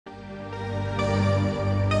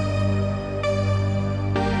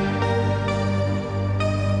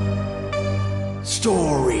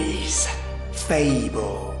Stories,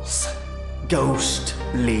 Fables,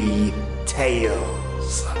 Ghostly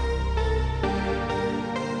Tales.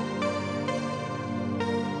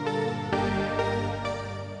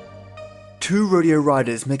 Two rodeo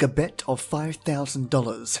riders make a bet of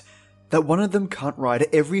 $5,000 that one of them can't ride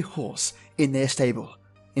every horse in their stable.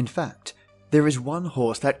 In fact, there is one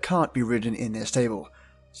horse that can't be ridden in their stable,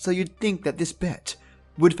 so you'd think that this bet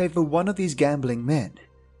would favour one of these gambling men.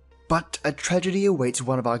 But a tragedy awaits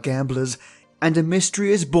one of our gamblers, and a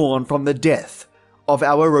mystery is born from the death of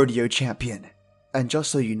our rodeo champion. And just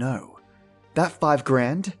so you know, that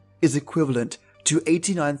 $5,000 is equivalent to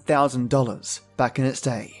 $89,000 back in its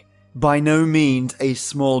day. By no means a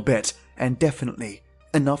small bet, and definitely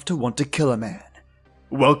enough to want to kill a man.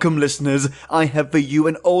 Welcome, listeners. I have for you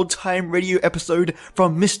an old-time radio episode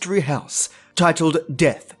from Mystery House titled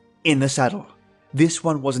Death in the Saddle. This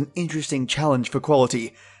one was an interesting challenge for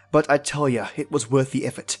quality, but I tell ya, it was worth the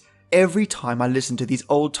effort. Every time I listen to these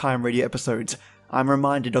old-time radio episodes, I'm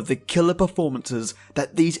reminded of the killer performances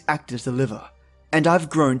that these actors deliver. And I've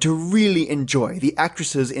grown to really enjoy the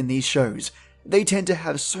actresses in these shows. They tend to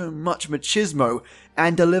have so much machismo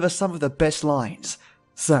and deliver some of the best lines.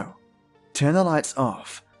 So, turn the lights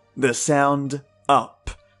off, the sound up,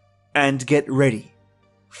 and get ready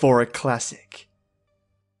for a classic.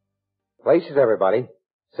 Places, everybody.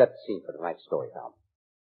 Set the scene for tonight's story, Tom.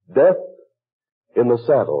 Death in the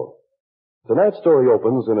Saddle. Tonight's story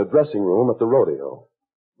opens in a dressing room at the rodeo.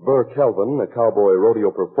 Burr Kelvin, a cowboy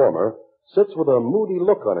rodeo performer, sits with a moody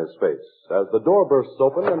look on his face as the door bursts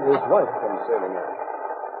open and his wife comes sailing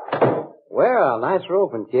in. Well, nice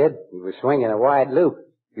roping, kid. You were swinging a wide loop.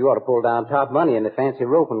 You ought to pull down top money in the fancy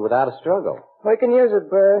roping without a struggle. We can use it,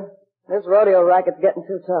 Burr. This rodeo racket's getting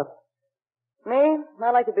too tough. Me,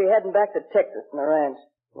 I'd like to be heading back to Texas and the ranch.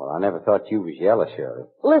 Well, I never thought you was jealous, Shirley.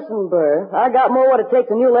 Listen, Burr, I got more what it takes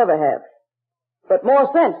than you'll ever have. But more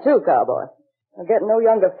sense, too, cowboy. I'm getting no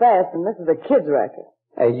younger fast, and this is a kid's racket.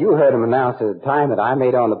 Hey, you heard him announce at the time that I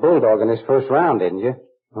made on the Bulldog in this first round, didn't you?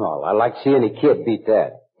 Oh, I'd like to see any kid beat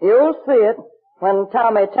that. You'll see it when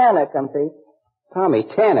Tommy Tanner comes in. Tommy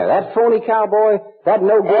Tanner, that phony cowboy, that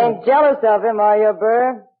no good... Ain't jealous of him, are you,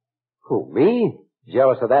 Burr? Who, me?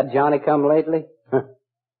 Jealous of that Johnny-come-lately?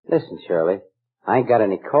 Listen, Shirley, I ain't got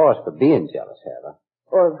any cause for being jealous, have I?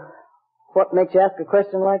 Well, what makes you ask a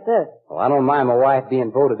question like that? Well, I don't mind my wife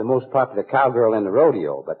being voted the most popular cowgirl in the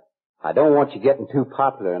rodeo, but I don't want you getting too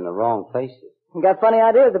popular in the wrong places. You got funny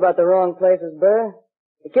ideas about the wrong places, Burr.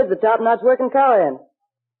 The kid's a top-notch working cowhand.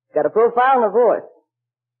 Got a profile and a voice.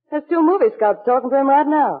 There's two movie scouts talking to him right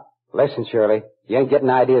now. Listen, Shirley, you ain't getting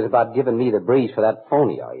ideas about giving me the breeze for that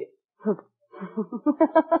phony, are you?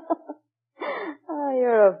 Oh,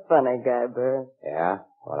 you're a funny guy, Burr. Yeah?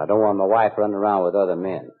 Well, I don't want my wife running around with other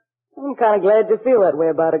men. I'm kind of glad you feel that way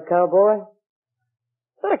about it, cowboy.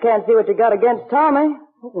 But I can't see what you got against Tommy.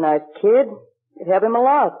 He's a nice kid. You'd help him a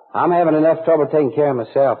lot. I'm having enough trouble taking care of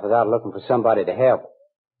myself without looking for somebody to help.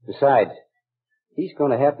 Besides, he's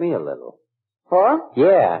going to help me a little. What?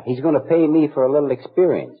 Yeah, he's going to pay me for a little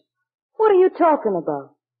experience. What are you talking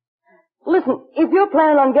about? Listen, if you're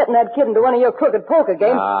planning on getting that kid into one of your crooked poker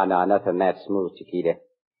games... No, nothing that smooth, Chiquita.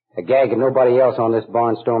 A gag and nobody else on this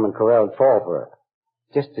barnstorming corral would fall for her.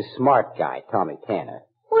 Just a smart guy, Tommy Tanner.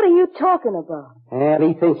 What are you talking about? Well,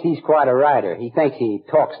 he thinks he's quite a rider. He thinks he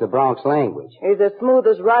talks the Bronx language. He's the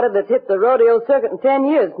smoothest rider that's hit the rodeo circuit in 10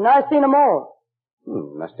 years, and I've seen them all.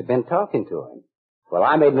 Must have been talking to him. Well,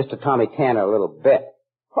 I made Mr. Tommy Tanner a little bet.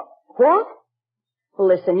 What?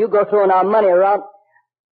 Listen, you go throwing our money around.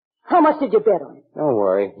 How much did you bet on him? Don't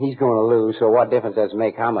worry. He's going to lose, so what difference does it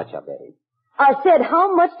make how much I bet him? I said,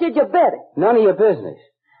 how much did you bet him? None of your business.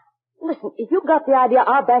 Listen, if you got the idea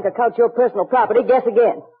our bank account's your personal property, guess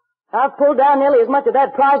again. I've pulled down nearly as much of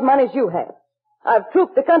that prize money as you have. I've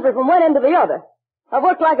trooped the country from one end to the other. I've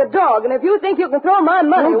worked like a dog, and if you think you can throw my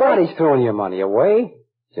money away... Nobody's throwing your money away.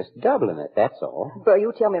 Just doubling it, that's all. Burr,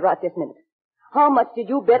 you tell me right this minute. How much did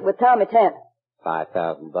you bet with Tommy Tanner?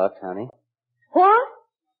 $5,000, honey. What?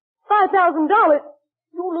 $5,000?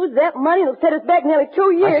 You lose that money, it'll set us back nearly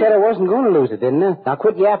 2 years. I said I wasn't going to lose it, didn't I? Now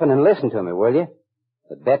quit yapping and listen to me, will you?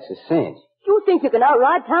 The bet's a cinch. You think you can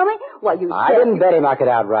outride Tommy? Why, you I didn't bet him I could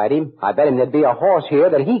outride him. I bet him there'd be a horse here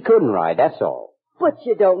that he couldn't ride, that's all. But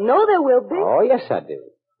you don't know there will be. Oh, yes, I do.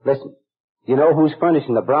 Listen, you know who's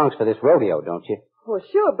furnishing the broncs for this rodeo, don't you? Well,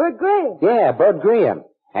 sure, Bert Graham. Yeah, Bud Graham.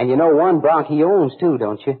 And you know one bronc he owns, too,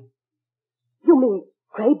 don't you? You mean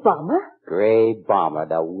Gray Bomber? Gray Bomber,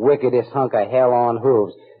 the wickedest hunk of hell on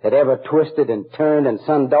hooves that ever twisted and turned and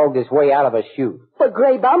sun-dogged his way out of a chute. But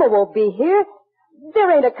Gray Bomber won't be here.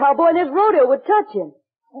 There ain't a cowboy in this rodeo would touch him.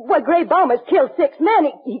 Why, Gray Bomber's killed 6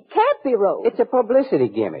 men. He can't be Rose. It's a publicity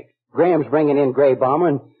gimmick. Graham's bringing in Gray Bomber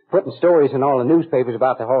and putting stories in all the newspapers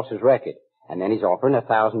about the horse's record. And then he's offering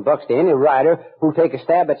 $1,000 to any rider who'll take a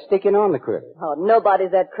stab at sticking on the critter. Oh,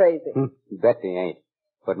 nobody's that crazy. Bet they ain't.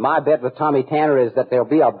 But my bet with Tommy Tanner is that there'll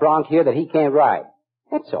be a bronc here that he can't ride.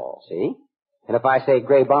 That's all, see? And if I say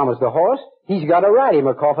Gray Bomber's the horse, he's got to ride him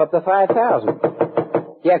or cough up the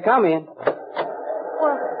 $5,000. Yeah, come in.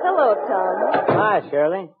 Well, hello, Tommy. Hi,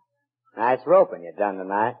 Shirley. Nice roping you done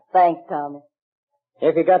tonight. Thanks, Tommy.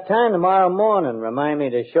 If you got time tomorrow morning, remind me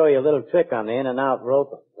to show you a little trick on the in and out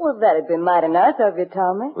roping. Well, that'd be mighty nice of you,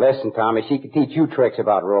 Tommy. Listen, Tommy, she could teach you tricks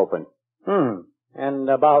about roping. And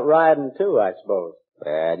about riding, too, I suppose.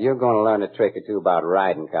 Well, you're going to learn a trick or two about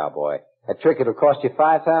riding, cowboy. A trick that'll cost you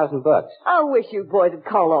 $5,000. I wish you boys would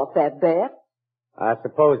call off that bet. I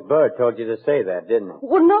suppose Bird told you to say that, didn't he?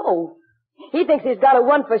 Well, no. He thinks he's got a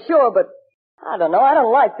one for sure, but I don't know. I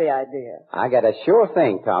don't like the idea. I got a sure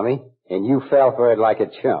thing, Tommy, and you fell for it like a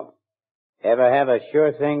chump. Ever have a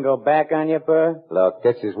sure thing go back on you, Bird? Look,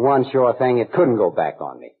 this is one sure thing that couldn't go back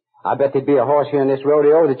on me. I bet there'd be a horse here in this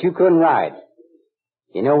rodeo that you couldn't ride.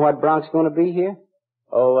 You know what bronc's going to be here?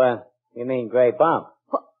 Oh, you mean Gray Bomb?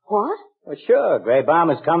 What? Well, sure. Gray Bomb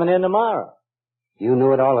is coming in tomorrow. You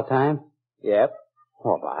knew it all the time? Yep.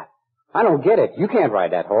 Oh, I don't get it. You can't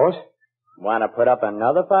ride that horse. Want to put up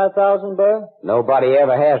another $5,000, Bird? Nobody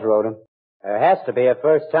ever has rode him. There has to be a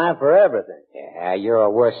first time for everything. Yeah, you're a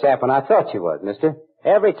worse sap than I thought you was, mister.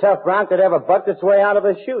 Every tough bronc that ever bucked its way out of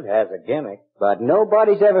a chute has a gimmick. But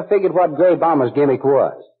nobody's ever figured what Gray Bomber's gimmick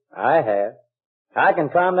was. I have. I can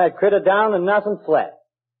calm that critter down and nothing flat.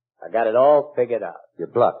 I got it all figured out. You're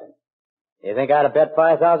bluffing. You think I'd have bet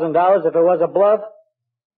 $5,000 if it was a bluff?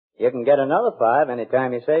 You can get another $5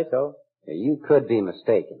 anytime you say so. Yeah, you could be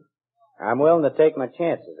mistaken. I'm willing to take my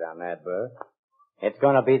chances on that, Burr. It's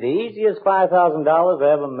going to be the easiest $5,000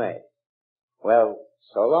 I ever made. Well,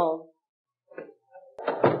 so long.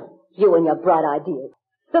 You and your bright ideas.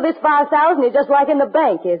 So this $5,000 is just like in the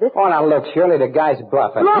bank, is it? Oh, now look, Shirley, the guy's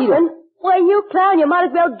bluffing. Bluffing? Why, you clown, you might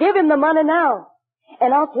as well give him the money now.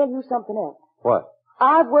 And I'll tell you something else. What?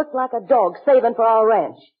 I've worked like a dog saving for our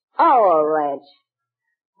ranch. Our ranch.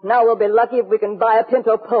 Now we'll be lucky if we can buy a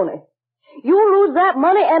pinto pony. You lose that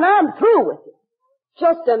money and I'm through with it.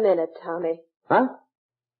 Just a minute, Tommy. Huh?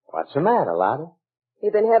 What's the matter, Lottie?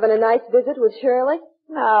 You been having a nice visit with Shirley?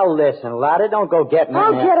 Now listen, Lottie, don't go getting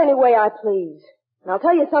I'll in there. get any way I please. And I'll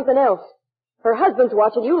tell you something else. Her husband's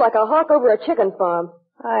watching you like a hawk over a chicken farm.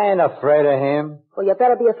 I ain't afraid of him. Well, you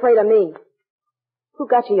better be afraid of me. Who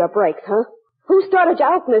got you your breaks, huh? Who started you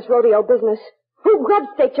out in this rodeo business? Who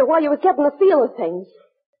grub-staked you while you was getting the feel of things?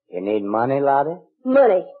 You need money, Lottie?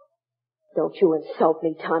 Money. Don't you insult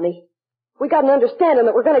me, Tommy. We got an understanding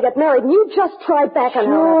that we're going to get married, and you just try backing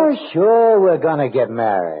out of it. Sure, we're going to get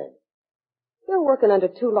married. You're working under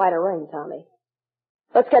too light a rein, Tommy.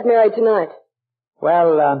 Let's get married tonight.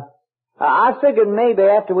 Well, I figured maybe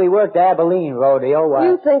after we worked Abilene Rodeo,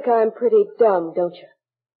 You think I'm pretty dumb, don't you?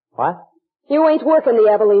 What? You ain't working the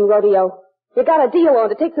Abilene Rodeo. You got a deal on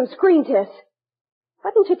to take some screen tests.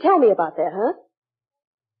 Why didn't you tell me about that, huh?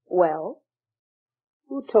 Well?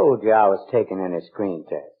 Who told you I was taking any screen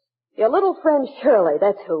tests? Your little friend Shirley,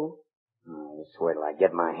 that's who. Just wait till I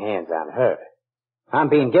get my hands on her. I'm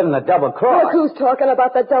being given the double cross. Look who's talking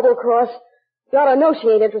about the double cross. You ought to know she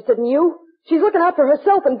ain't interested in you. She's looking out for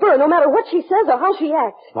herself and Burr, no matter what she says or how she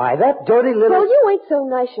acts. Why, that dirty little... Well, you ain't so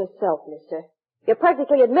nice yourself, mister. You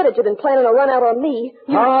practically admitted you've been planning a run out on me.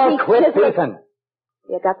 You cheap quit chiseler. beefing.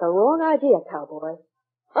 You got the wrong idea, cowboy.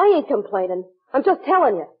 I ain't complaining. I'm just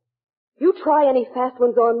telling you. You try any fast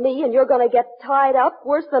ones on me and you're gonna get tied up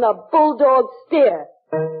worse than a bulldog steer.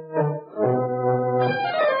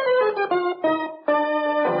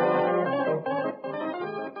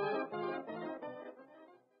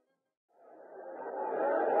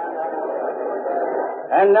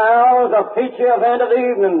 And now, the feature event of the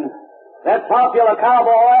evening. That popular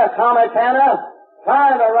cowboy, Tommy Tanner,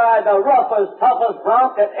 trying to ride the roughest, toughest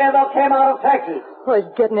bronc that ever came out of Texas. Oh, he's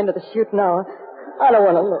getting into the chute now. I don't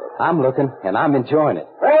want to look. I'm looking, and I'm enjoying it.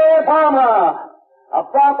 Gray Bomber, a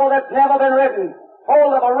bronco that's never been ridden,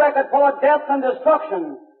 full of a record full of death and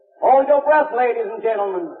destruction. Hold your breath, ladies and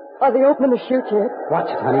gentlemen. Are they opening the chute yet?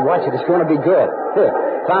 Watch it, honey, watch it. It's going to be good. Here,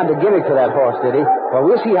 found a gimmick for that horse, did he? Well,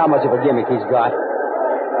 we'll see how much of a gimmick he's got.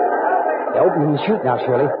 They're opening the chute now,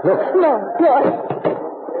 Shirley. Look. No.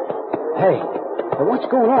 Hey, well, what's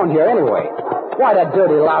going on here anyway? Why, that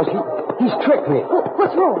dirty louse, he's tricked me.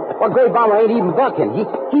 What's wrong? Well, Gray Bomber ain't even bucking.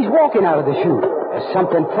 He's walking out of the chute. There's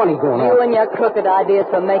something funny going on. You and your crooked ideas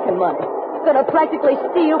for making money. Gonna practically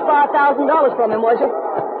steal $5,000 from him, was you?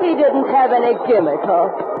 He didn't have any gimmick, huh?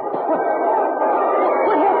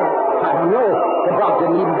 What happened? I don't know. The bronc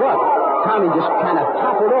didn't even buck. Tommy just kind of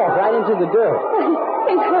toppled off right into the dirt.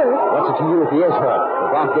 He's hurt. What's it to you if he is hurt? The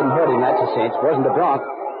bronc didn't hurt him, that's a cinch. It wasn't the bronc.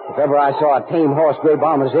 If ever I saw a tame horse, Gray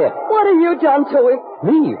Bomber's it. What have you done to him?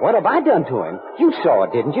 Me? What have I done to him? You saw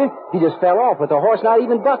it, didn't you? He just fell off with the horse not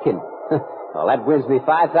even bucking. Well, that wins me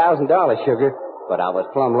 $5,000, Sugar. But I was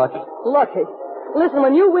plumb lucky. Lucky? Listen,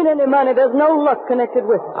 when you win any money, there's no luck connected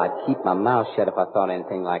with it. I'd keep my mouth shut if I thought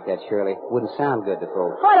anything like that, Shirley. Wouldn't sound good to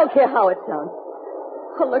folks. I don't care how it sounds.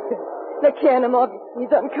 Oh, look, they're carrying him off.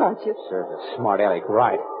 He's unconscious. Serves a smart aleck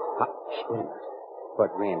right. Shh, wait a minute.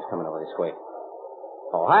 Bud Graham's coming over this way.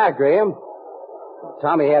 Oh, hi, Graham.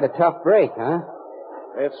 Tommy had a tough break, huh?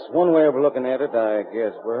 That's one way of looking at it, I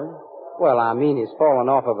guess, Bud. Well, I mean, he's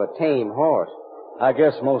fallen off of a tame horse. I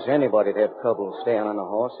guess most anybody'd have trouble staying on a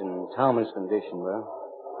horse in Tommy's condition, Bud.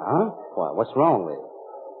 Huh? Why, what's wrong with him?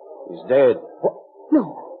 He's dead. What? No.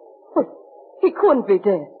 What? He couldn't be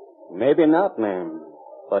dead. Maybe not, ma'am,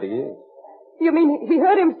 but he is. You mean he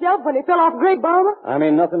hurt himself when he fell off Gray Bomber? I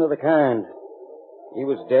mean nothing of the kind. He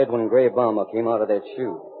was dead when Gray Bomber came out of that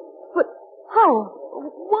chute. But how?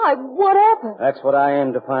 Why? What happened? That's what I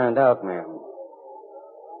aim to find out, ma'am.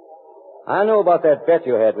 I know about that bet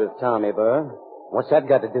you had with Tommy, Burr. What's that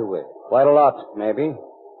got to do with it? Quite a lot, maybe.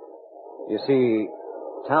 You see,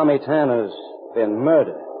 Tommy Tanner's been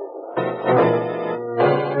murdered.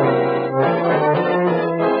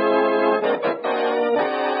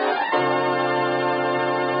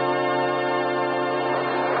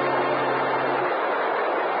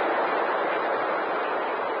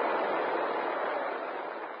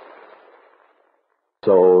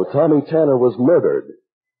 So Tommy Tanner was murdered.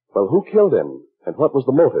 Well, who killed him? And what was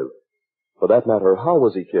the motive? For that matter, how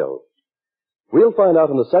was he killed? We'll find out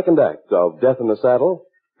in the second act of Death in the Saddle.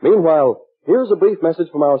 Meanwhile, here's a brief message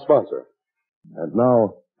from our sponsor. And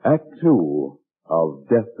now, Act 2 of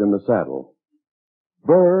Death in the Saddle.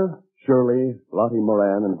 Burr, Shirley, Lottie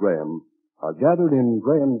Moran, and Graham are gathered in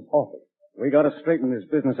Graham's office. We gotta straighten this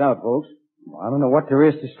business out, folks. I don't know what there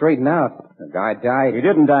is to straighten out. The guy died. He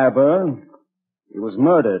didn't die, Burr. He was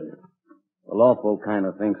murdered. The law folk kind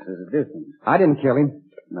of thinks there's a difference. I didn't kill him.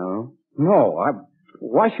 No? No,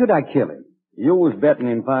 why should I kill him? You was betting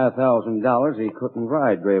him $5,000 he couldn't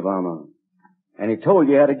ride Gray Bomber. And he told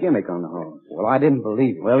you he had a gimmick on the horse. Well, I didn't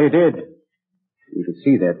believe it. Well, he did. You could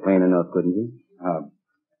see that plain enough, couldn't you?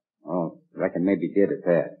 Reckon maybe did at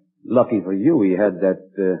that. Lucky for you he had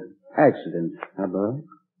that, accident, huh, Burr?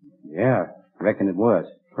 Yeah, reckon it was.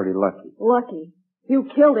 Pretty lucky. Lucky. You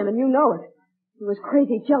killed him and you know it. He was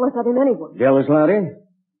crazy jealous of him anyway. Jealous, Lottie?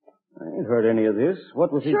 I ain't heard any of this.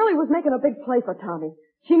 What was he... Shirley was making a big play for Tommy.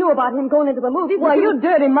 She knew about him going into the movies. Well, you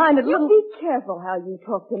dirty-minded little... You be careful how you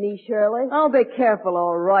talk to me, Shirley. I'll be careful,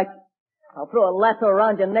 all right. I'll throw a lasso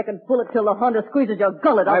around your neck and pull it till the hunter squeezes your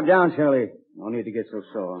gullet up. Pipe down, Shirley. No need to get so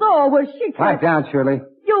sore. So, was she... Pipe down, Shirley.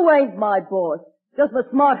 You ain't my boss. Just a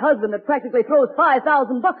smart husband that practically throws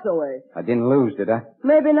 $5,000 away. I didn't lose, did I?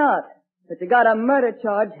 Maybe not. But you got a murder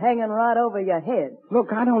charge hanging right over your head.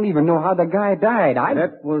 Look, I don't even know how the guy died.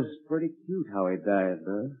 That was pretty cute how he died,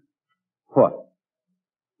 Burr. What?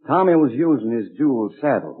 Tommy was using his jewel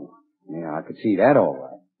saddle. Yeah, I could see that all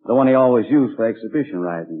right. The one he always used for exhibition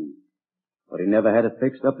riding. But he never had it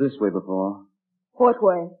fixed up this way before. What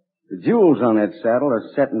way? The jewels on that saddle are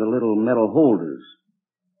set into little metal holders.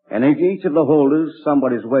 And in each of the holders,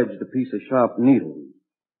 somebody's wedged a piece of sharp needle,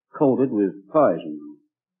 coated with poison.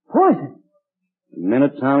 Poison? The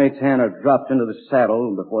minute Tommy Tanner dropped into the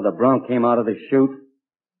saddle before the bronc came out of the chute,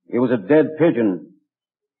 he was a dead pigeon.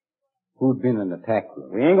 Who'd been in attack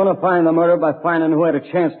with him? We ain't gonna find the murderer by finding who had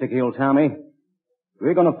a chance to kill Tommy.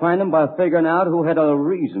 We're gonna find him by figuring out who had a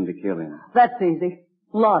reason to kill him. That's easy.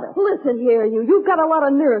 Lottie. Listen here, you. You've got a lot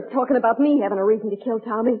of nerve talking about me having a reason to kill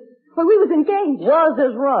Tommy. Well, we was engaged. Was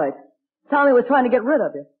is right. Tommy was trying to get rid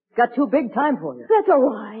of you. Got too big time for you. That's a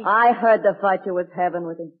lie. I heard the fight you was having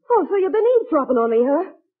with him. Oh, so you've been eavesdropping on me,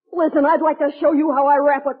 huh? Listen, I'd like to show you how I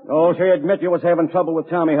rap it. Oh, so you admit you was having trouble with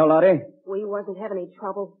Tommy, huh, Lottie? We wasn't having any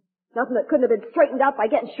trouble. Nothing that couldn't have been straightened out by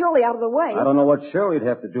getting Shirley out of the way. I don't know what Shirley'd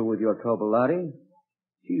have to do with your trouble, Lottie.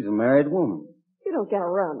 She's a married woman. You don't get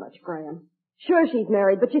around much, Graham. Sure, she's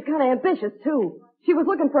married, but she's kind of ambitious, too. She was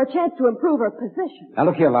looking for a chance to improve her position. Now,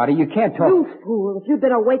 look here, Lottie, you can't talk... You fool. If you'd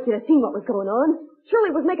been awake, you'd have seen what was going on.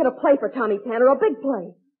 Shirley was making a play for Tommy Tanner, a big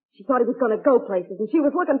play. She thought he was going to go places, and she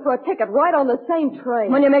was looking for a ticket right on the same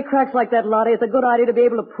train. When you make cracks like that, Lottie, it's a good idea to be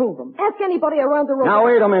able to prove them. Ask anybody around the road. Now,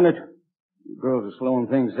 wait a minute. You girls are slowing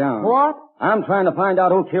things down. What? I'm trying to find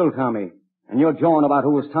out who killed Tommy. And you're jawing about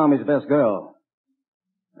who was Tommy's best girl.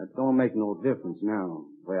 That don't make no difference now,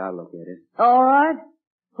 the way I look at it. All right.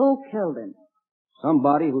 Who killed him?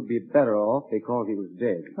 Somebody who'd be better off because he was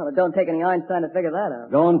dead. Well, it don't take any Einstein to figure that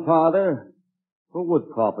out. Going farther, who would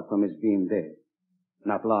profit from his being dead?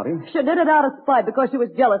 Not Lottie. She did it out of spite because she was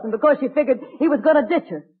jealous and because she figured he was going to ditch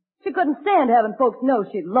her. She couldn't stand having folks know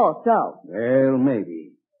she'd lost out. Well,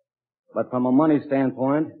 maybe. But from a money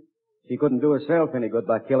standpoint, she couldn't do herself any good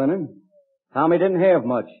by killing him. Tommy didn't have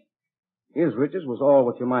much. His riches was all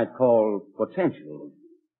what you might call potential.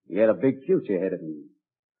 He had a big future ahead of him.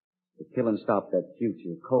 The killing stopped that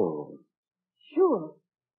future cold. Sure.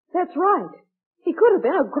 That's right. He could have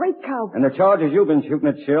been a great cowboy. And the charges you've been shooting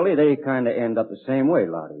at Shirley, they kind of end up the same way,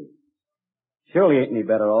 Lottie. Shirley ain't any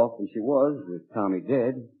better off than she was with Tommy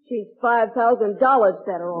dead. She's $5,000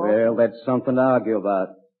 better off. Well, that's something to argue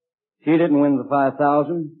about. She didn't win the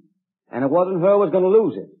 $5,000, and it wasn't her who was going to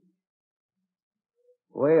lose it.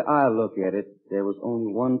 The way I look at it, there was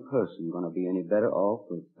only one person going to be any better off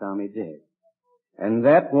with Tommy dead. And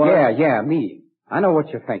that was... Yeah, me. I know what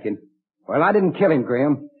you're thinking. Well, I didn't kill him,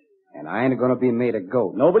 Graham. And I ain't going to be made a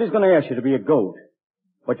goat. Nobody's going to ask you to be a goat.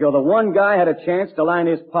 But you're the one guy had a chance to line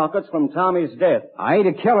his pockets from Tommy's death. I ain't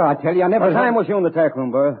a killer, I tell you. I never... What time was you in the tack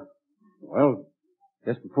room, Burr? Well,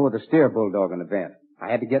 just before the steer bulldogging event.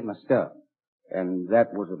 I had to get my stuff. And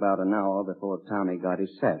that was about an hour before Tommy got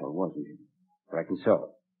his saddle, wasn't it? Reckon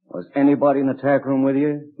so. Was anybody in the tack room with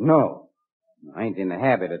you? No. I ain't in the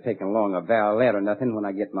habit of taking along a valet or nothing when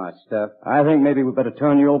I get my stuff. I think maybe we better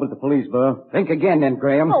turn you over to the police, Burr. Think again then,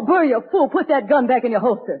 Graham. Oh, Burr, you fool. Put that gun back in your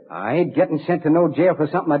holster. I ain't getting sent to no jail for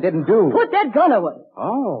something I didn't do. Put that gun away.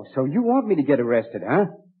 Oh, so you want me to get arrested, huh?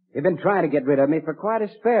 You've been trying to get rid of me for quite a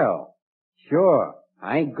spell. Sure.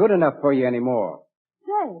 I ain't good enough for you anymore.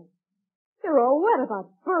 Say, you're all wet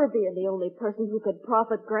about Burr being the only person who could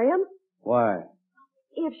profit, Graham. Why?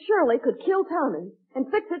 If Shirley could kill Tommy and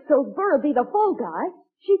fix it so Burr be the fall guy,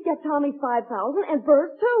 she'd get Tommy $5,000 and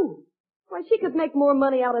Burr too. Why, she could make more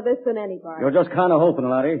money out of this than anybody. You're just kind of hoping,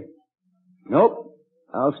 Lottie. Nope.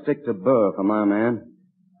 I'll stick to Burr for my man.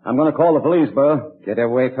 I'm going to call the police, Burr. Get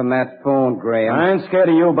away from that phone, Graham. I ain't scared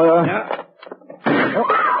of you, Burr.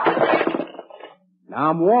 Now,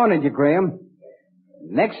 I'm warning you, Graham.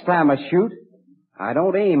 Next time I shoot, I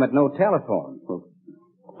don't aim at no telephone.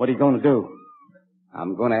 What are you going to do?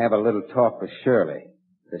 I'm going to have a little talk with Shirley.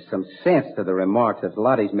 There's some sense to the remarks that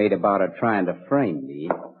Lottie's made about her trying to frame me.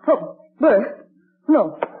 Oh, Burr.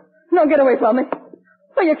 No. No, get away from me.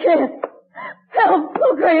 Oh, you can't. Help.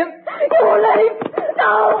 Oh, Graham. You won't let him.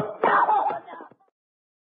 No.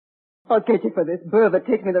 I'll get you for this, Burr, that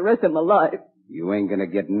takes me the rest of my life. You ain't going to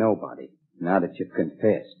get nobody, now that you've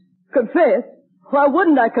confessed. Confess? Why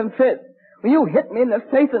wouldn't I confess? Well, you hit me in the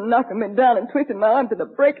face and knocked me down and twisted my arm to the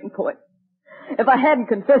breaking point. If I hadn't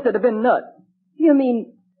confessed, it'd have been nuts. You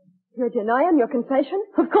mean you're denying your confession?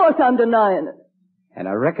 Of course I'm denying it. And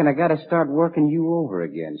I reckon I got to start working you over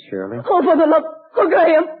again, Shirley. Oh, for the love... Oh,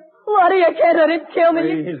 Graham. Lottie, you can't let him kill me.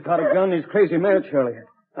 Hey, he's got a gun. He's crazy mad, Shirley.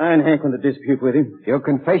 I ain't hankering to dispute with him. Your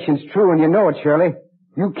confession's true and you know it, Shirley.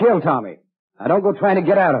 You killed Tommy. Now don't go trying to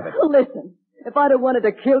get out of it. Listen, if I'd have wanted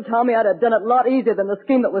to kill Tommy, I'd have done it a lot easier than the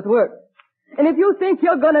scheme that was worked. And if you think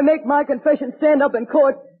you're going to make my confession stand up in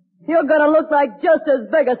court, you're going to look like just as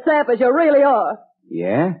big a sap as you really are.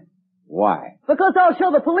 Yeah? Why? Because I'll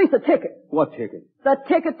show the police a ticket. What ticket? The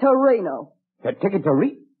ticket to Reno. The ticket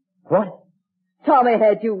to What? Tommy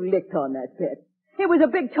had you licked on that bet. It was a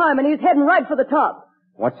big time, and he's heading right for the top.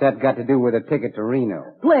 What's that got to do with a ticket to Reno?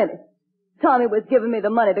 Plenty. Tommy was giving me the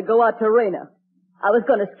money to go out to Reno. I was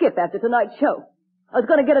going to skip after tonight's show. I was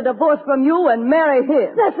going to get a divorce from you and marry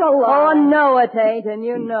him. That's a lie. Oh, no, it ain't, and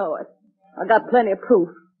you know it. I got plenty of proof.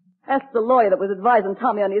 Ask the lawyer that was advising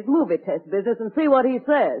Tommy on his movie test business and see what he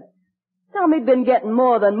says. Tommy'd been getting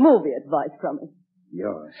more than movie advice from me.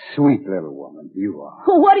 You're a sweet little woman, you are.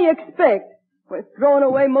 Well, what do you expect? We're throwing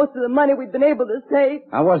away most of the money we'd been able to save.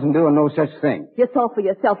 I wasn't doing no such thing. You saw for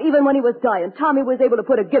yourself. Even when he was dying, Tommy was able to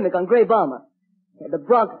put a gimmick on Gray Bomber. He had the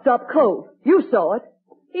Bronx stop cold. You saw it.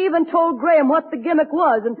 He even told Graham what the gimmick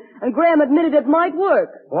was, and Graham admitted it might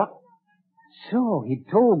work. What? So, he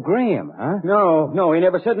told Graham, huh? No, he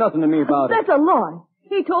never said nothing to me about it. That's a lie.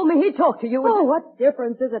 He told me he talked to you. Oh, what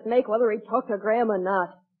difference does it make whether he talked to Graham or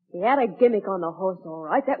not? He had a gimmick on the horse, all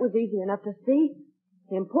right. That was easy enough to see.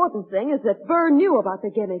 The important thing is that Burr knew about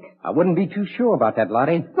the gimmick. I wouldn't be too sure about that,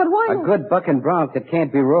 Lottie. But why A not? good bucking bronc that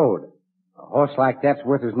can't be rode. A horse like that's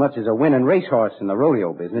worth as much as a winning racehorse in the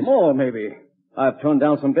rodeo business. More, maybe. I've turned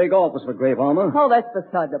down some big offers for Grave Armor. Oh, that's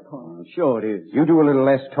beside the point. Sure it is. You do a little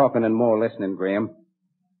less talking and more listening, Graham.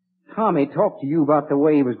 Tommy talked to you about the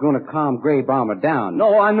way he was going to calm Gray Bomber down.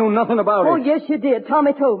 No, I knew nothing about Oh, it. yes, you did.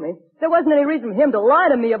 Tommy told me. There wasn't any reason for him to lie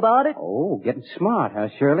to me about it. Oh, getting smart, huh,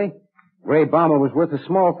 Shirley? Gray Bomber was worth a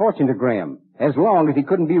small fortune to Graham, as long as he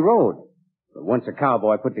couldn't be rode. But once a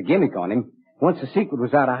cowboy put the gimmick on him, once the secret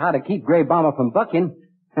was out of how to keep Gray Bomber from bucking,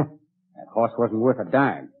 that horse wasn't worth a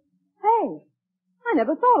dime. Hey, I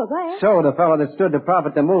never thought of that. So the fellow that stood to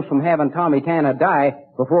profit the most from having Tommy Tanner die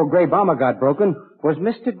before Gray Bomber got broken was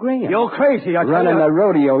Mr. Graham. You're crazy, I tell Running you. the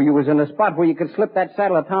rodeo, you was in a spot where you could slip that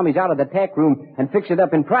saddle of Tommy's out of the tack room and fix it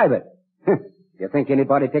up in private. You think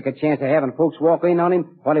anybody'd take a chance of having folks walk in on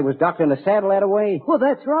him while he was doctoring the saddle that way? Well,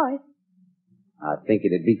 that's right. I think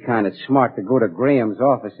it'd be kind of smart to go to Graham's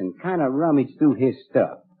office and kind of rummage through his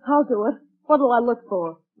stuff. I'll do it. What'll I look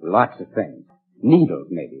for? Lots of things. Needles,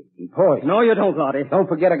 maybe, and poison. No, you don't, Lottie. Don't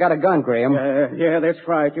forget I got a gun, Graham. Yeah, that's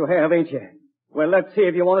right. You have, ain't you? Well, let's see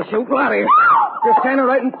if you want to shoot Lottie. You're standing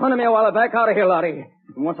right in front of me while I back out of here, Lottie.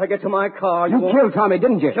 And once I get to my car, You won't... killed Tommy,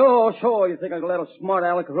 didn't you? Sure. You think I'd let a smart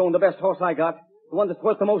aleck ruin the best horse I got? The one that's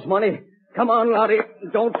worth the most money? Come on, Lottie.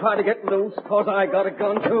 Don't try to get loose, 'cause I got a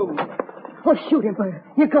gun, too. Oh, shoot him, Bert.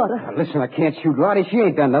 You gotta. Now, listen, I can't shoot Lottie. She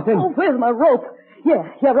ain't done nothing. Oh, where's my rope? Yeah,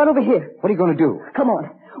 right over here. What are you going to do? Come on.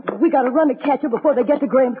 We gotta run to catch her before they get to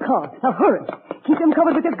Graham's car. Now, hurry. Keep him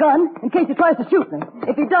covered with your gun in case he tries to shoot me.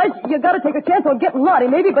 If he does, you gotta take a chance on getting Lottie,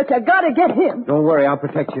 maybe, but you gotta get him. Don't worry, I'll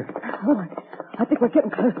protect you. Oh, I think we're getting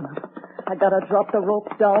close enough. I gotta drop the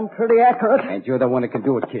rope down pretty accurate. And you're the one that can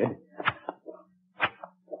do it, kid.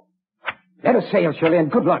 Let us sail, Shirley, and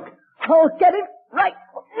good luck. I'll get it right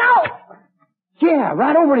now. Yeah,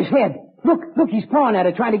 right over his head. Look, he's pawing at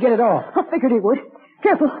it, trying to get it off. I figured he would.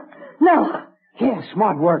 Careful. Now. Yeah,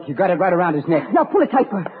 smart work. You got it right around his neck. Now pull it tight,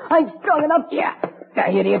 Bert. I ain't strong enough. Yeah, that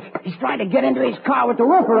idiot. He's trying to get into his car with the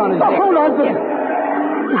rope around his Now, neck. hold on, Bert.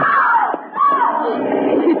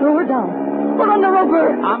 He threw her down. Put on the rope,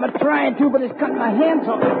 Bert. I'm a-trying to, but it's cutting my hands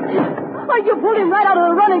off. Why, you pulled him right out of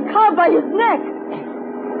the running car by his neck.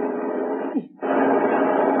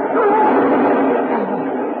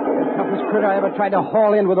 The toughest critter I ever tried to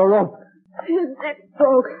haul in with a rope. His neck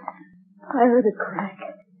broke. I heard it crack.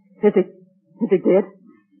 Is it dead?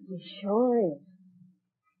 It sure is.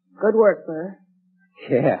 Good work, Bert.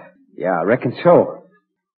 Yeah, I reckon so.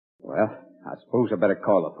 Well, I suppose I better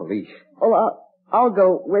call the police. Oh, I'll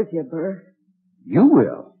go with you, Bert. You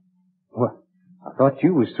will? Well, I thought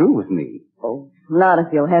you was through with me. Oh, not if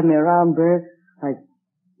you'll have me around, Bert.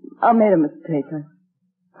 I made a mistake.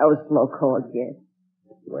 I was loco again.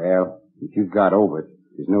 Well, if you've got over it,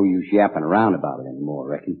 there's no use yapping around about it anymore,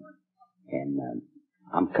 I reckon. And,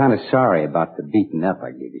 I'm kind of sorry about the beating up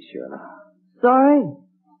I gave you, Shirley. Sorry?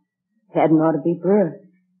 Hadn't ought to be, Bert.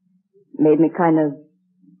 Made me kind of,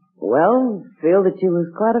 feel that you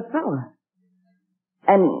was quite a fella.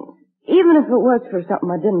 And even if it was for something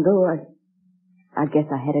I didn't do, I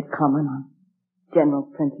guess I had it coming on general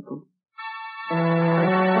principles.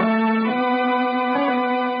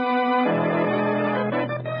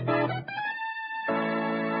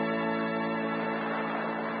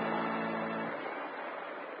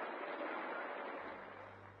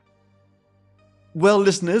 Well,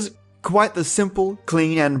 listeners, quite the simple,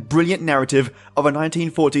 clean, and brilliant narrative of a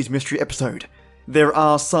 1940s mystery episode. There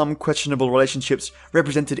are some questionable relationships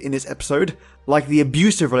represented in this episode, like the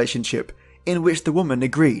abusive relationship, in which the woman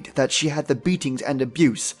agreed that she had the beatings and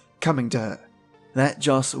abuse coming to her. That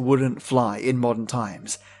just wouldn't fly in modern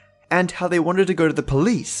times. And how they wanted to go to the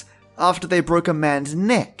police after they broke a man's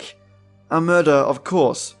neck. A murder, of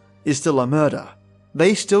course, is still a murder.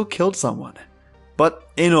 They still killed someone. But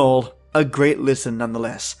in all, a great listen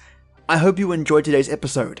nonetheless. I hope you enjoyed today's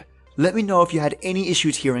episode. Let me know if you had any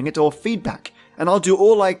issues hearing it or feedback, and I'll do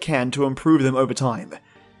all I can to improve them over time.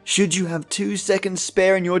 Should you have 2 seconds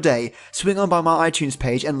spare in your day, swing on by my iTunes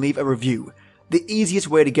page and leave a review. The easiest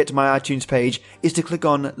way to get to my iTunes page is to click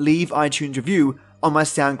on Leave iTunes Review on my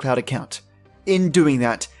SoundCloud account. In doing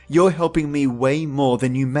that, you're helping me way more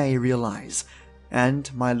than you may realize. And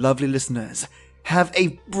my lovely listeners, have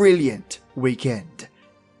a brilliant weekend.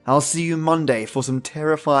 I'll see you Monday for some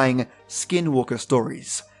terrifying Skinwalker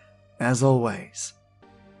stories. As always,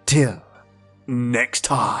 till next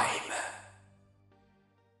time.